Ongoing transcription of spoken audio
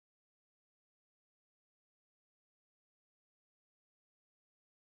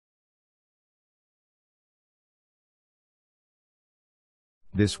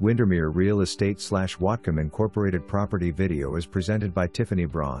This Windermere Real Estate / Whatcom Incorporated property video is presented by Tiffany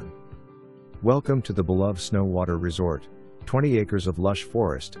Braun. Welcome to the beloved Snowater Resort. 20 acres of lush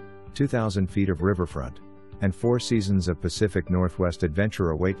forest, 2,000 feet of riverfront, and 4 seasons of Pacific Northwest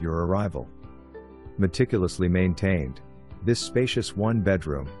adventure await your arrival. Meticulously maintained, this spacious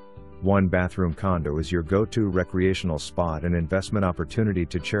 1-bedroom, 1-bathroom condo is your go-to recreational spot and investment opportunity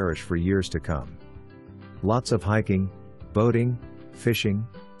to cherish for years to come. Lots of hiking, boating, fishing,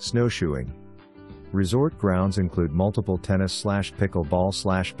 snowshoeing. Resort grounds include multiple tennis /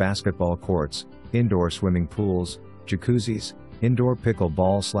 pickleball / basketball courts, indoor swimming pools, jacuzzis, indoor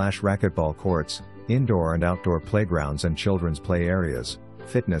pickleball / racquetball courts, indoor and outdoor playgrounds and children's play areas,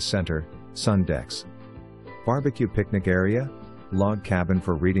 fitness center, sun decks, barbecue picnic area, log cabin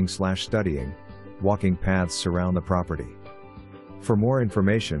for reading / studying, walking paths surround the property. For more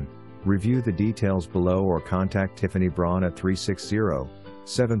information, review the details below or contact Tiffany Braun at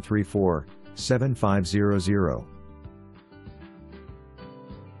 360-734-7500.